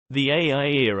The AI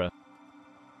era.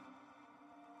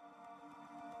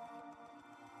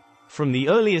 From the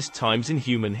earliest times in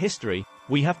human history,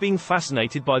 we have been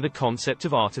fascinated by the concept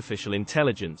of artificial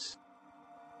intelligence.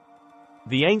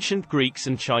 The ancient Greeks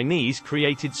and Chinese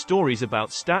created stories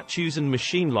about statues and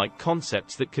machine-like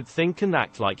concepts that could think and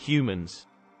act like humans.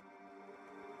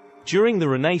 During the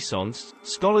Renaissance,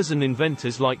 scholars and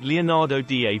inventors like Leonardo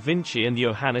da Vinci and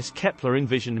Johannes Kepler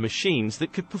envisioned machines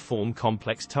that could perform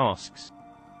complex tasks.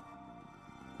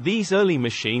 These early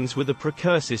machines were the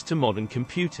precursors to modern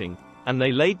computing, and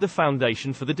they laid the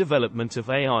foundation for the development of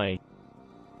AI.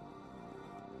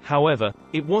 However,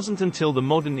 it wasn't until the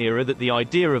modern era that the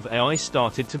idea of AI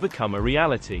started to become a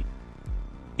reality.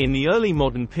 In the early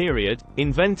modern period,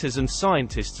 inventors and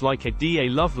scientists like Ada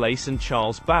Lovelace and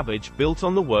Charles Babbage built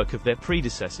on the work of their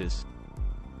predecessors,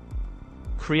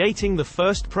 creating the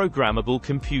first programmable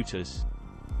computers.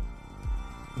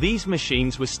 These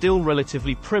machines were still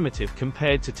relatively primitive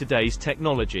compared to today's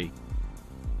technology,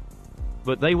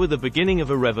 but they were the beginning of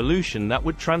a revolution that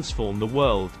would transform the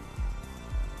world.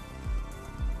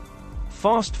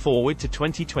 Fast forward to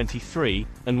 2023,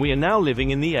 and we are now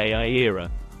living in the AI era.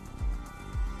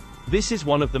 This is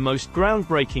one of the most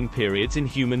groundbreaking periods in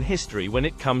human history when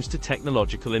it comes to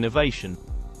technological innovation.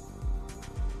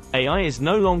 AI is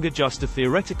no longer just a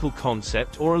theoretical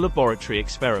concept or a laboratory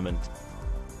experiment.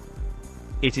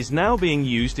 It is now being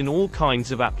used in all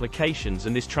kinds of applications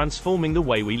and is transforming the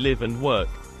way we live and work.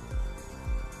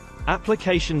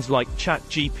 Applications like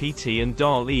ChatGPT and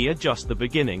dall-e are just the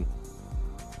beginning.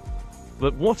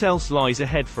 But what else lies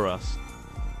ahead for us?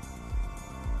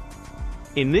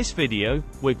 In this video,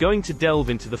 we're going to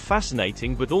delve into the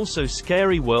fascinating but also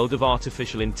scary world of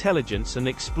artificial intelligence and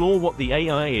explore what the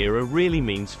AI era really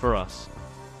means for us.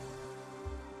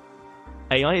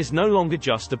 AI is no longer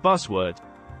just a buzzword.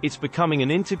 It's becoming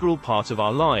an integral part of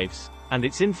our lives, and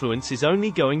its influence is only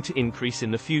going to increase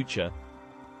in the future.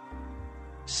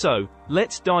 So,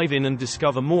 let's dive in and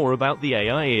discover more about the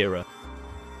AI era.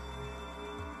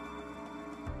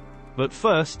 But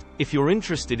first, if you're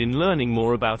interested in learning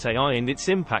more about AI and its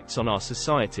impacts on our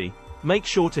society, make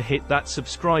sure to hit that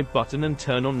subscribe button and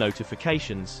turn on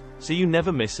notifications, so you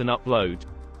never miss an upload.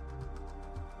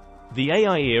 The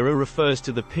AI era refers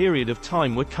to the period of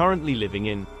time we're currently living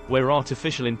in, where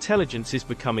artificial intelligence is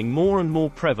becoming more and more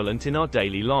prevalent in our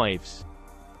daily lives.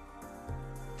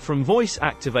 From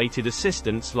voice-activated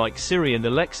assistants like Siri and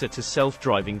Alexa to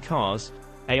self-driving cars,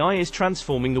 AI is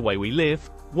transforming the way we live,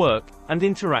 work, and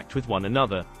interact with one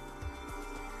another.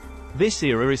 This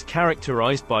era is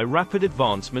characterized by rapid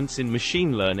advancements in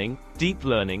machine learning, deep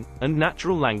learning, and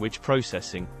natural language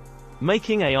processing,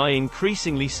 making AI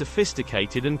increasingly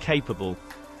sophisticated and capable.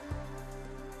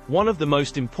 One of the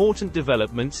most important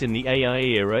developments in the AI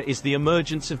era is the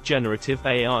emergence of generative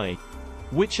AI,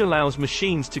 which allows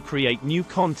machines to create new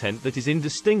content that is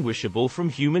indistinguishable from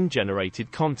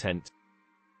human-generated content.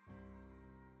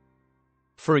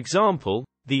 For example,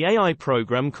 the AI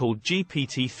program called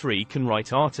GPT-3 can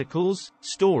write articles,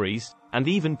 stories, and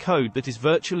even code that is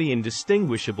virtually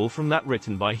indistinguishable from that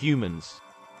written by humans.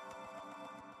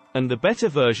 And the better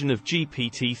version of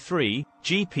GPT-3,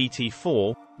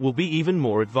 GPT-4, will be even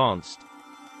more advanced.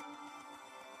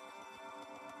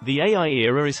 The AI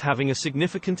era is having a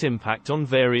significant impact on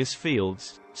various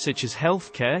fields, such as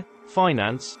healthcare,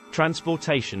 finance,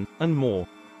 transportation, and more.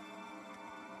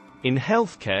 In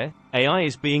healthcare, AI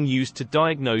is being used to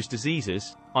diagnose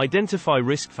diseases, identify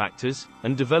risk factors,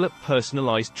 and develop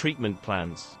personalized treatment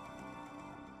plans.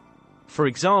 For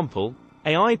example,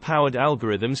 AI-powered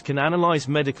algorithms can analyze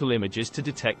medical images to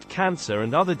detect cancer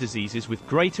and other diseases with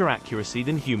greater accuracy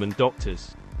than human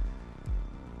doctors.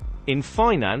 In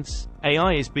finance,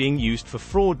 AI is being used for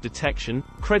fraud detection,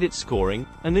 credit scoring,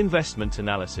 and investment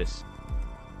analysis.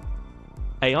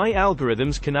 AI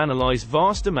algorithms can analyze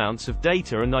vast amounts of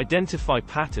data and identify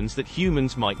patterns that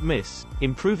humans might miss,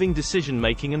 improving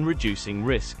decision-making and reducing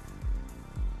risk.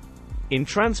 In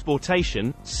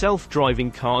transportation,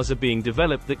 self-driving cars are being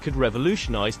developed that could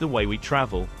revolutionize the way we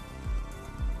travel.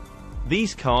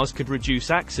 These cars could reduce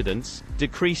accidents,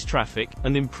 decrease traffic,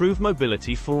 and improve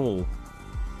mobility for all.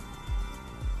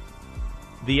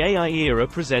 The AI era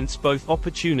presents both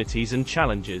opportunities and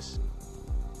challenges.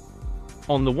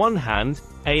 On the one hand,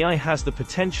 AI has the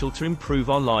potential to improve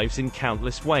our lives in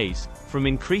countless ways, from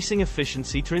increasing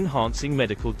efficiency to enhancing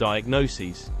medical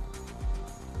diagnoses.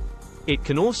 It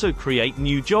can also create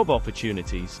new job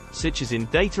opportunities, such as in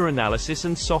data analysis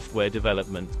and software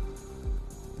development.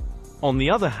 On the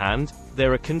other hand,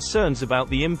 there are concerns about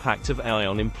the impact of AI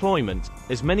on employment,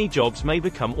 as many jobs may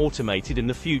become automated in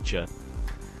the future.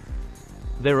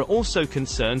 There are also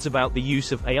concerns about the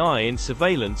use of AI in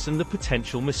surveillance and the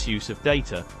potential misuse of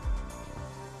data.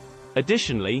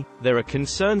 Additionally, there are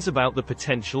concerns about the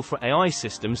potential for AI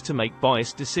systems to make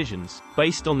biased decisions,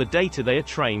 based on the data they are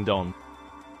trained on.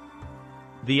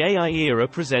 The AI era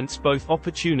presents both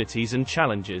opportunities and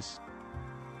challenges.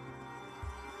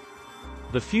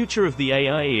 The future of the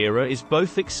AI era is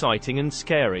both exciting and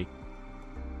scary.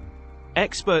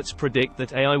 Experts predict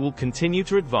that AI will continue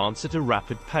to advance at a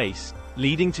rapid pace,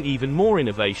 leading to even more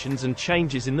innovations and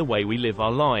changes in the way we live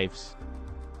our lives.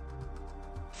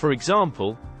 For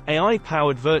example,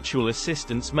 AI-powered virtual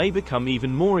assistants may become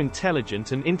even more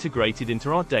intelligent and integrated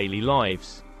into our daily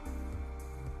lives.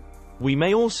 We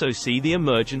may also see the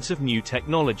emergence of new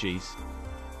technologies,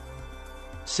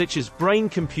 such as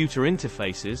brain-computer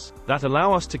interfaces, that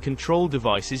allow us to control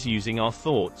devices using our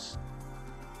thoughts.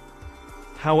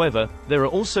 However, there are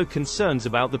also concerns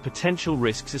about the potential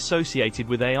risks associated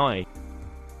with AI,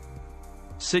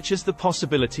 such as the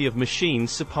possibility of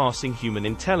machines surpassing human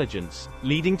intelligence,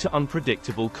 leading to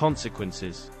unpredictable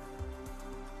consequences.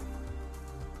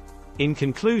 In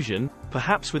conclusion,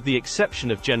 perhaps with the exception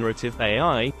of generative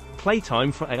AI,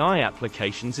 playtime for AI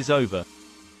applications is over.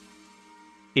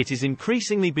 It is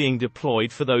increasingly being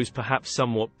deployed for those perhaps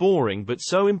somewhat boring but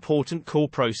so important core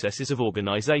processes of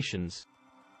organizations.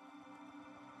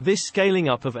 This scaling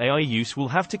up of AI use will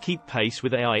have to keep pace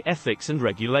with AI ethics and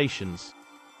regulations.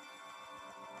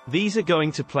 These are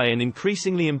going to play an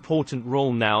increasingly important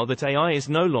role now that AI is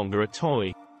no longer a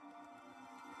toy.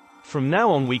 From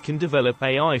now on we can develop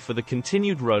AI for the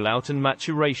continued rollout and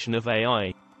maturation of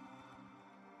AI.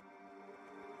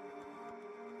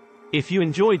 If you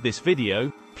enjoyed this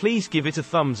video, please give it a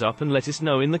thumbs up and let us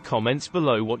know in the comments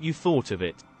below what you thought of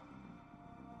it.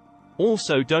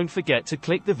 Also don't forget to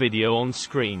click the video on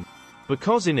screen,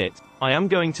 because in it, I am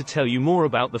going to tell you more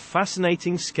about the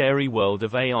fascinating scary world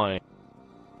of AI.